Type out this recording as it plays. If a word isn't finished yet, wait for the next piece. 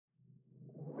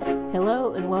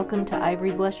Hello and welcome to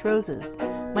Ivory Blush Roses.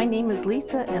 My name is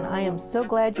Lisa and I am so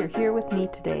glad you're here with me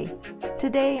today.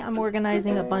 Today I'm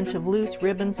organizing a bunch of loose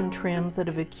ribbons and trims that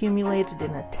have accumulated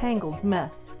in a tangled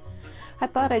mess. I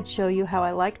thought I'd show you how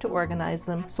I like to organize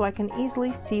them so I can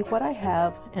easily see what I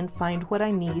have and find what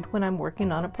I need when I'm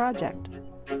working on a project.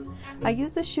 I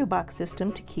use a shoebox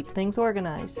system to keep things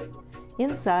organized.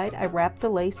 Inside I wrap the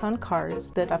lace on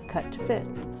cards that I've cut to fit.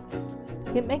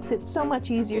 It makes it so much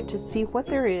easier to see what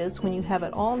there is when you have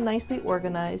it all nicely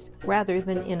organized rather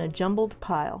than in a jumbled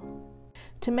pile.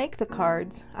 To make the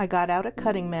cards, I got out a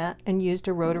cutting mat and used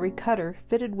a rotary cutter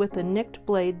fitted with a nicked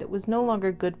blade that was no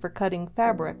longer good for cutting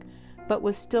fabric, but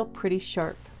was still pretty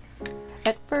sharp.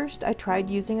 At first I tried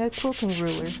using a quilting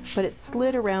ruler, but it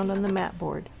slid around on the mat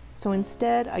board, so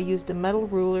instead I used a metal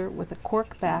ruler with a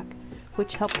cork back,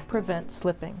 which helped prevent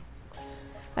slipping.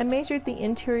 I measured the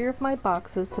interior of my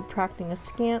boxes, subtracting a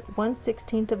scant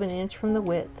 1/16 of an inch from the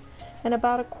width and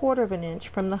about 1/4 of an inch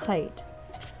from the height.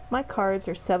 My cards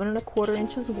are 7 1/4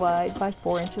 inches wide by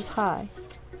 4 inches high.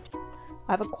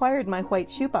 I've acquired my white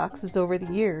shoe boxes over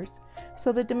the years,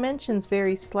 so the dimensions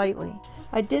vary slightly.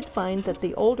 I did find that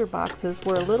the older boxes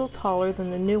were a little taller than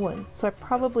the new ones, so I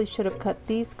probably should have cut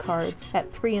these cards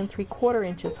at 3 3/4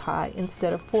 inches high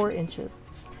instead of 4 inches.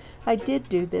 I did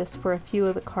do this for a few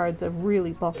of the cards of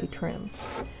really bulky trims.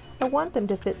 I want them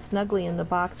to fit snugly in the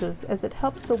boxes as it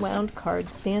helps the wound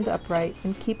cards stand upright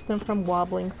and keeps them from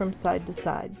wobbling from side to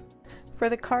side. For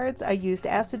the cards, I used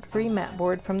acid-free mat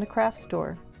board from the craft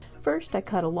store. First, I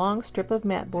cut a long strip of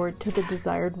mat board to the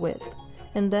desired width,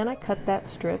 and then I cut that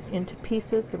strip into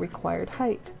pieces the required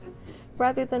height.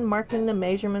 Rather than marking the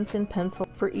measurements in pencil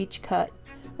for each cut,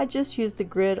 I just used the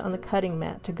grid on the cutting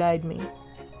mat to guide me.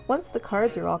 Once the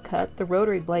cards are all cut, the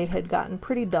rotary blade had gotten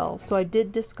pretty dull, so I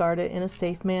did discard it in a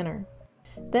safe manner.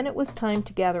 Then it was time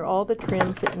to gather all the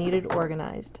trims that needed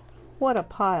organized. What a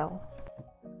pile!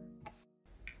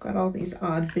 Got all these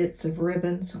odd bits of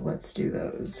ribbon, so let's do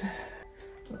those.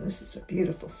 Well, this is a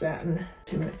beautiful satin,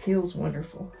 and it feels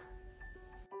wonderful.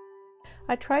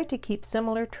 I tried to keep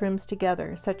similar trims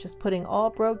together, such as putting all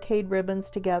brocade ribbons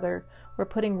together or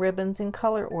putting ribbons in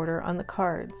color order on the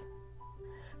cards.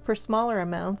 For smaller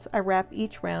amounts, I wrap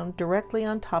each round directly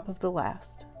on top of the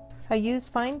last. I use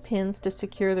fine pins to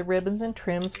secure the ribbons and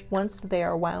trims once they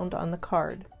are wound on the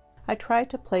card. I try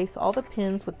to place all the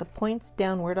pins with the points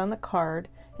downward on the card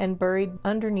and buried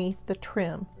underneath the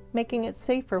trim, making it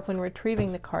safer when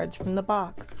retrieving the cards from the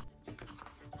box.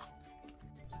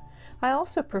 I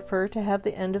also prefer to have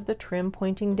the end of the trim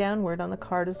pointing downward on the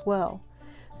card as well,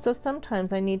 so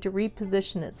sometimes I need to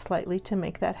reposition it slightly to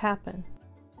make that happen.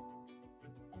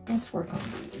 Let's work on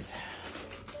these.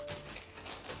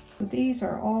 So these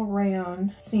are all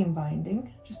rayon seam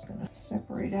binding. Just going to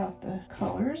separate out the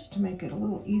colors to make it a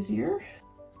little easier.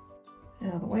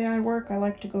 Now the way I work, I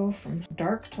like to go from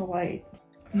dark to light.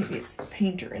 Maybe it's the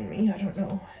painter in me, I don't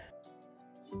know.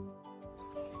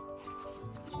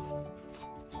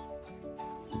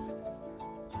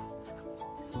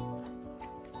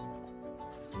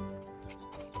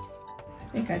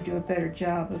 I think I do a better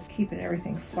job of keeping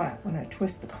everything flat when I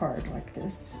twist the card like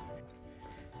this.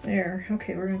 There,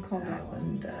 okay, we're gonna call that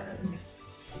one done.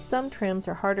 Some trims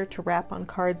are harder to wrap on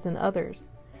cards than others.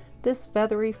 This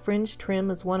feathery fringe trim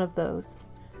is one of those.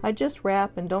 I just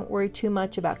wrap and don't worry too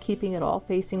much about keeping it all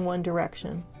facing one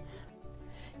direction.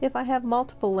 If I have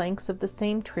multiple lengths of the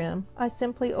same trim, I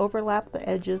simply overlap the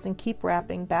edges and keep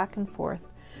wrapping back and forth,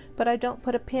 but I don't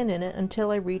put a pin in it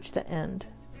until I reach the end.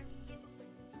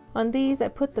 On these, I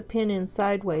put the pin in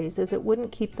sideways as it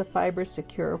wouldn't keep the fibers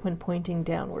secure when pointing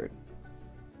downward.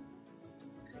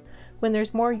 When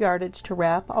there's more yardage to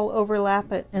wrap, I'll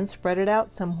overlap it and spread it out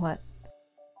somewhat.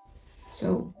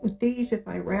 So with these, if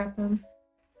I wrap them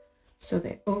so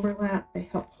they overlap, they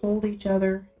help hold each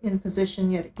other in position,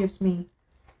 yet it gives me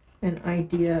an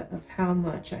idea of how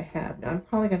much I have. Now I'm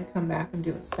probably going to come back and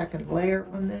do a second layer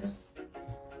on this,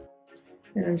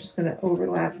 and I'm just going to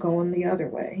overlap going the other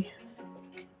way.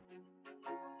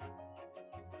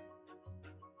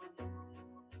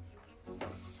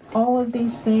 All of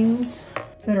these things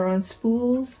that are on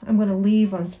spools, I'm going to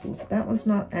leave on spools. That one's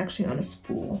not actually on a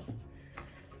spool.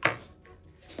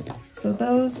 So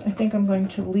those I think I'm going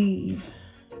to leave.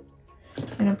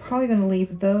 And I'm probably going to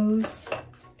leave those,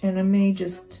 and I may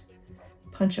just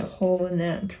punch a hole in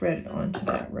that and thread it onto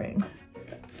that ring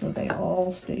so they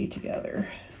all stay together.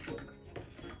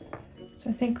 So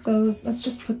I think those, let's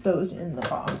just put those in the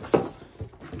box.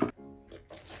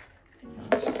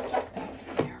 Let's just tuck that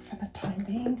in there for the time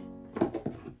being.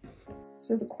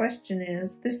 So the question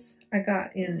is, this I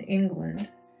got in England.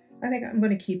 I think I'm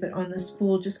going to keep it on the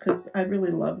spool just because I really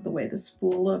love the way the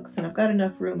spool looks, and I've got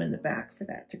enough room in the back for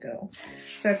that to go.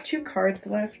 So I have 2 cards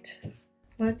left.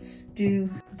 Let's do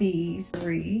these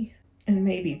 3 and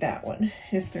maybe that one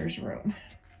if there's room.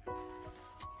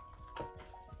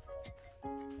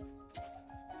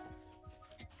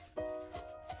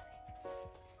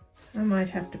 I might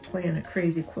have to plan a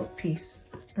crazy quilt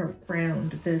piece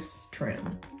around this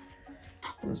trim.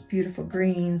 Those beautiful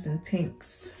greens and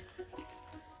pinks.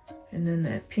 And then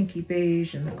that pinky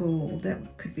beige and the gold,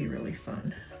 that could be really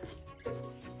fun.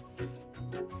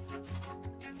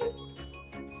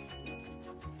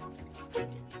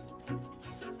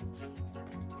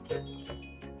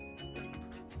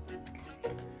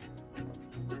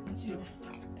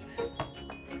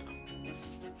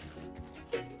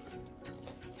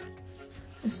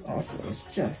 This also is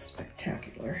just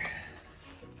spectacular.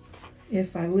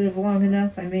 If I live long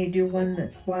enough, I may do one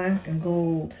that's black and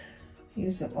gold.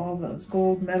 Use up all those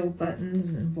gold metal buttons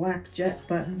and black jet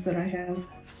buttons that I have.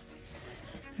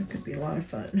 That could be a lot of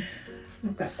fun.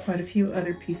 I've got quite a few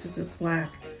other pieces of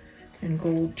black and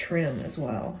gold trim as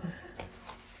well.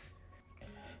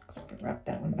 Looks like I wrapped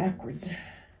that one backwards.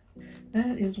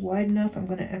 That is wide enough. I'm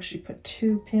going to actually put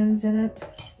 2 pins in it.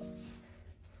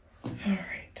 All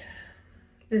right.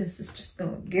 This is just going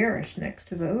to look garish next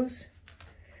to those.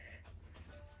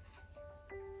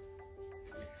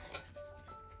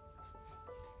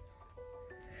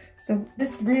 So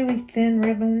this really thin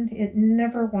ribbon, it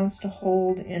never wants to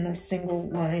hold in a single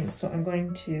line, so I'm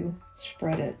going to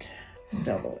spread it,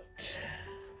 double it.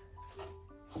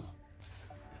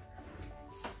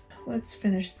 Let's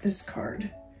finish this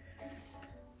card.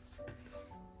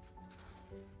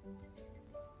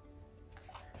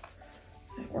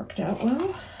 That worked out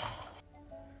well.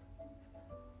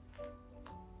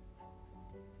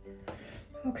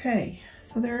 Okay,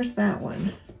 so there's that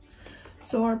one.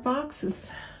 So our box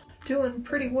is doing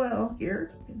pretty well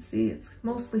here. You can see it's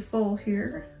mostly full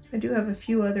here. I do have a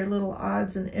few other little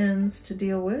odds and ends to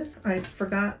deal with. I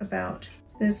forgot about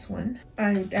this one.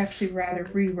 I'd actually rather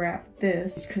rewrap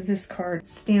this because this card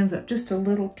stands up just a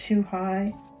little too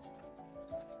high.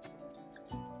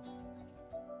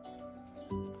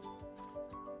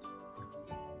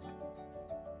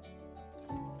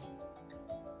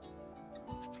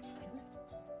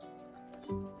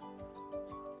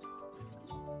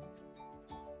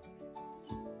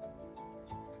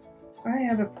 I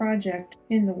have a project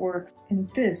in the works and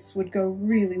this would go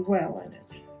really well in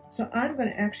it. So I'm going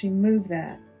to actually move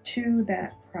that to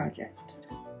that project.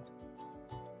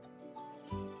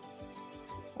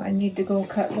 I need to go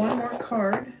cut one more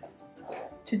card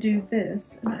to do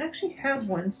this, and I actually have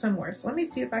one somewhere, so let me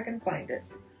see if I can find it.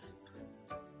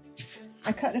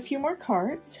 I cut a few more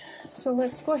cards, so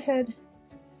let's go ahead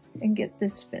and get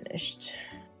this finished.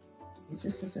 This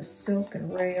is a silk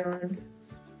and rayon.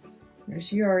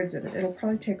 There's yards of it. It'll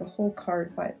probably take a whole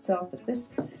card by itself, but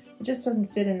this, it just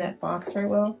doesn't fit in that box very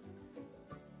well.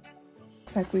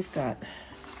 Looks like we've got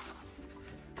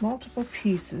multiple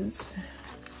pieces.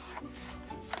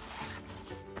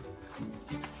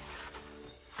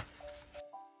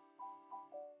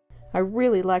 I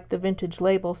really liked the vintage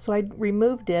label, so I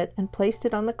removed it and placed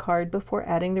it on the card before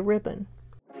adding the ribbon.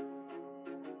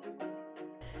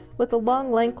 With a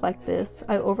long length like this,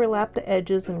 I overlapped the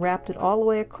edges and wrapped it all the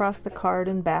way across the card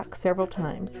and back several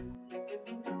times.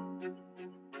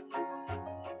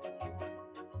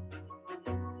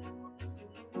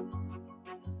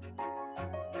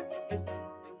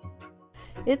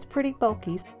 It's pretty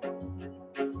bulky.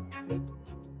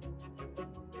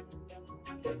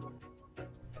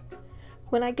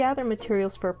 When I gather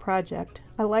materials for a project,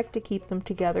 I like to keep them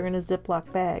together in a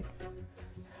Ziploc bag.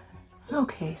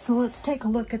 Okay, so let's take a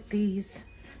look at these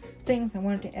things I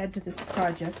wanted to add to this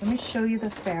project. Let me show you the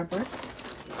fabrics.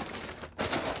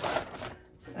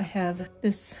 I have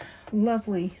this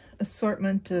lovely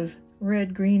assortment of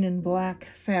red, green, and black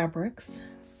fabrics.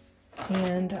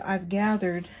 And I've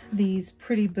gathered these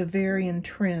pretty Bavarian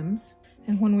trims.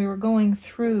 And when we were going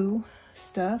through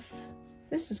stuff,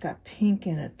 this has got pink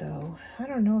in it though. I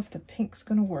don't know if the pink's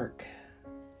gonna work.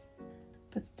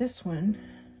 But this one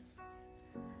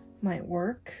might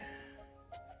work.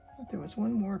 But there was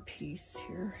one more piece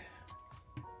here.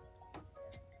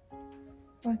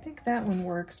 Well, I think that one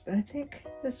works, but I think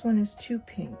this one is too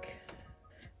pink.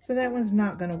 So that one's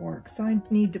not gonna work. So I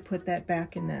need to put that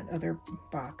back in that other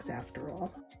box after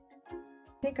all. I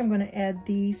think I'm gonna add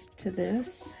these to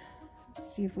this.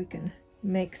 Let's see if we can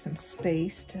make some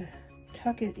space to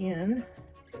tuck it in.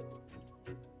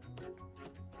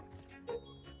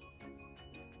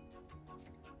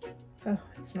 Oh,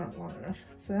 it's not long enough.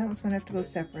 So that one's gonna have to go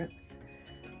separate.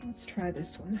 Let's try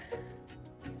this one.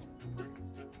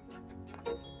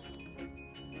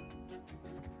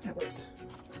 That works.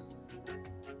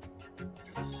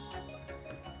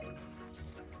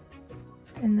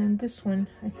 And then this one,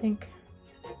 I think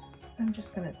I'm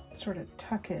just going to sort of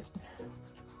tuck it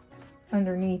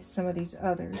underneath some of these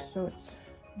others so it's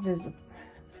visible.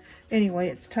 Anyway,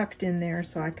 it's tucked in there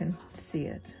so I can see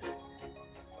it.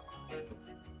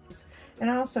 And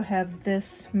I also have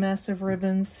this mess of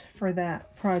ribbons for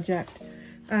that project.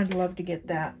 I'd love to get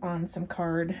that on some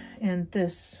card, and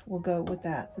this will go with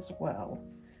that as well.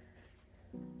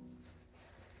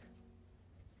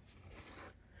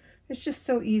 It's just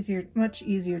so much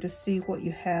easier to see what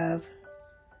you have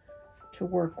to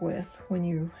work with when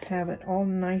you have it all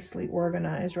nicely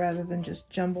organized rather than just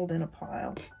jumbled in a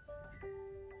pile.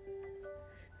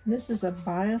 And this is a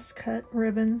bias cut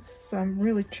ribbon, so I'm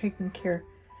really taking care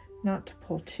not to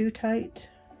pull too tight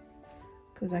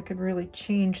because I could really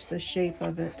change the shape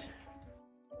of it.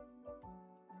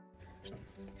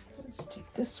 Let's do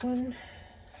this one.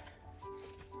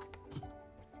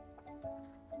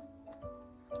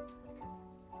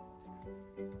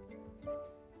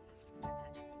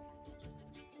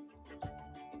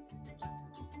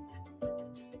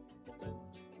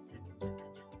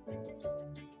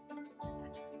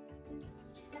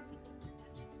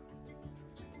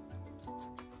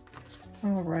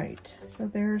 All right, so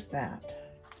there's that.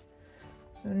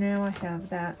 So now I have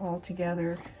that all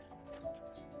together.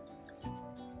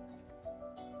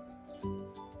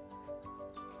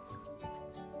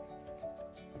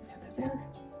 There.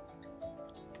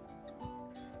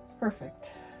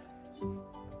 Perfect. All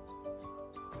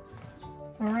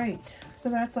right, so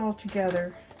that's all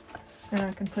together, and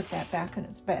I can put that back in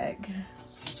its bag.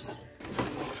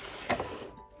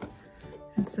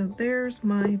 And so there's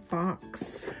my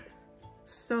box.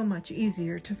 So much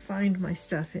easier to find my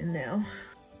stuff in now.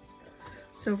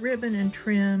 So ribbon and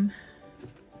trim,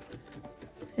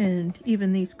 and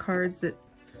even these cards that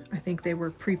I think they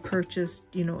were pre-purchased,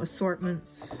 you know,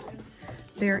 assortments,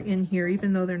 they're in here.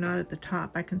 Even though they're not at the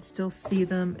top, I can still see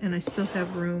them, and I still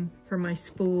have room for my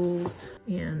spools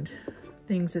and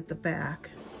things at the back,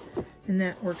 and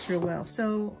that works real well.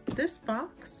 So this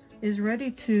box is ready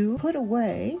to put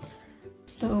away.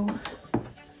 So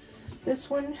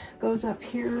this one goes up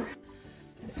here.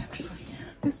 Actually,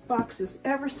 this box is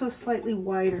ever so slightly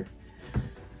wider,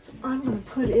 so I'm going to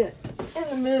put it in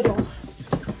the middle.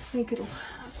 I think it'll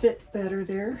fit better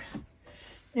there.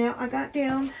 Now I got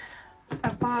down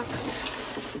a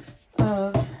box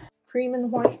of cream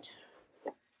and white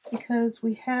because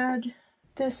we had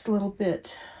this little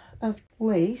bit of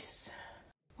lace.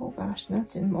 Oh gosh,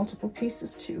 that's in multiple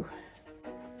pieces too.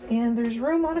 And there's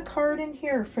room on a card in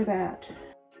here for that.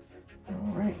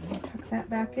 All right, I'll tuck that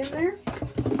back in there.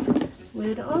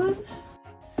 Lid on,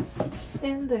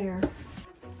 and there.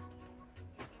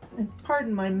 And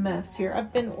pardon my mess here.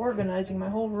 I've been organizing my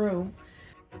whole room.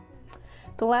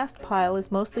 The last pile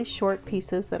is mostly short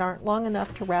pieces that aren't long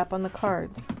enough to wrap on the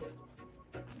cards.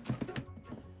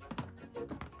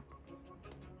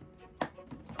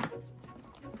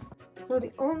 So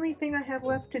the only thing I have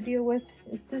left to deal with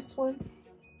is this one.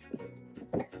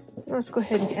 Let's go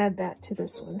ahead and add that to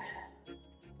this one.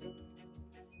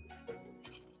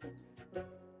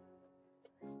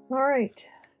 All right,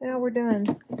 now we're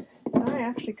done. I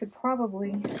actually could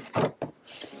probably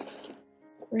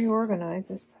reorganize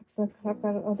this. I've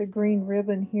got another green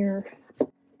ribbon here.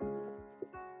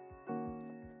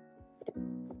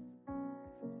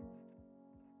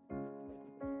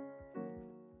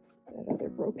 That other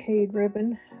brocade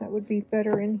ribbon, that would be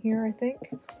better in here, I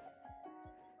think.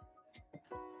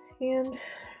 And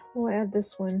we'll add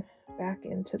this one back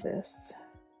into this.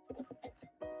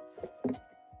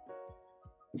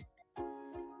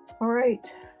 All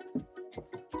right.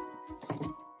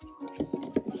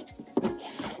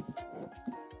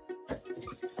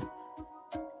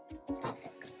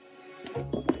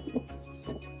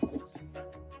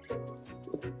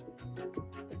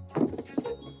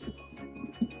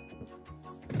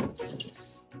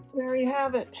 There you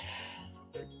have it.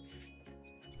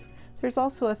 There's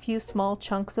also a few small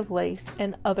chunks of lace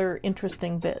and other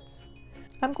interesting bits.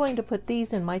 I'm going to put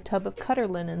these in my tub of cutter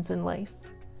linens and lace.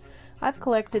 I've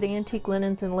collected antique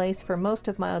linens and lace for most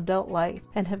of my adult life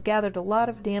and have gathered a lot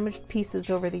of damaged pieces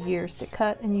over the years to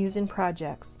cut and use in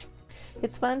projects.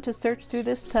 It's fun to search through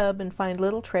this tub and find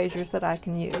little treasures that I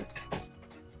can use.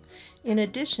 In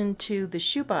addition to the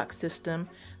shoebox system,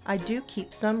 I do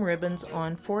keep some ribbons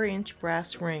on 4-inch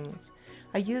brass rings.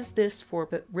 I use this for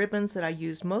the ribbons that I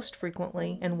use most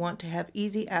frequently and want to have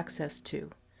easy access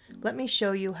to. Let me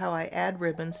show you how I add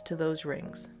ribbons to those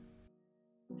rings.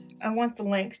 I want the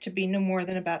length to be no more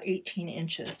than about 18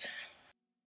 inches.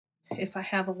 If I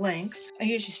have a length, I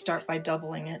usually start by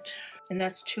doubling it, and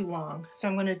that's too long, so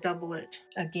I'm going to double it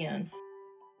again.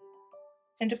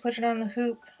 And to put it on the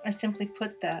hoop, I simply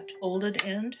put that folded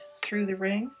end through the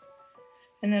ring,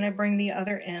 and then I bring the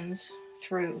other ends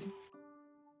through.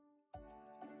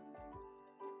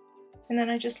 And then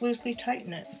I just loosely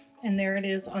tighten it, and there it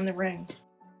is on the ring.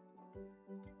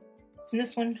 And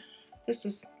this one,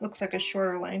 looks like a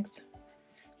shorter length,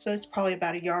 so it's probably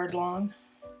about 1 yard long.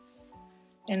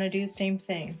 And I do the same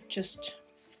thing, just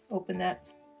open that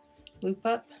loop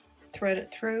up, thread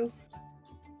it through.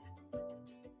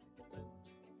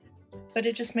 But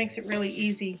it just makes it really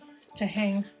easy to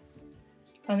hang,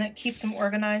 and that keeps them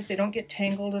organized. They don't get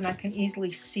tangled, and I can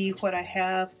easily see what I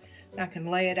have, and I can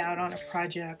lay it out on a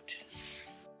project.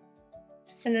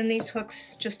 And then these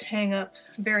hooks just hang up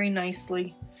very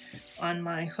nicely on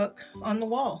my hook on the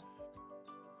wall.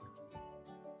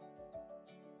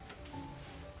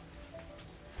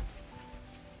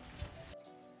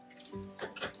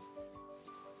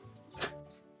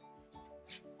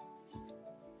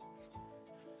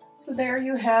 So there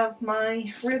you have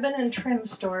my ribbon and trim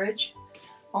storage.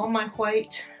 All my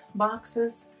white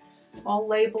boxes, all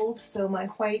labeled, so my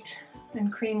white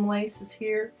and cream lace is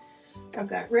here. I've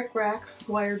got rickrack,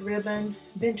 wired ribbon,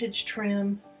 vintage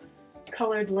trim,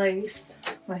 colored lace,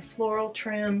 my floral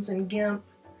trims and gimp,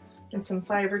 and some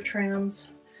fiber trims,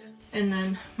 and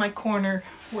then my corner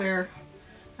where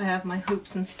I have my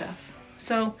hoops and stuff.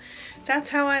 So that's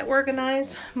how I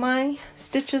organize my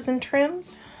stitches and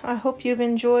trims. I hope you've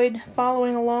enjoyed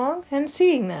following along and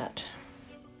seeing that.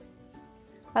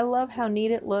 I love how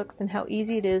neat it looks and how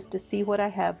easy it is to see what I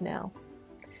have now.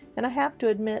 And I have to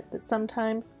admit that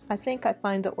sometimes I think I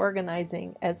find the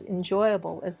organizing as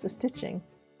enjoyable as the stitching.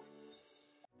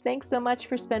 Thanks so much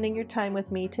for spending your time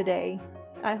with me today.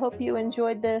 I hope you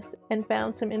enjoyed this and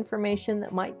found some information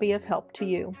that might be of help to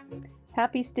you.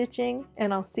 Happy stitching,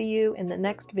 and I'll see you in the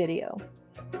next video.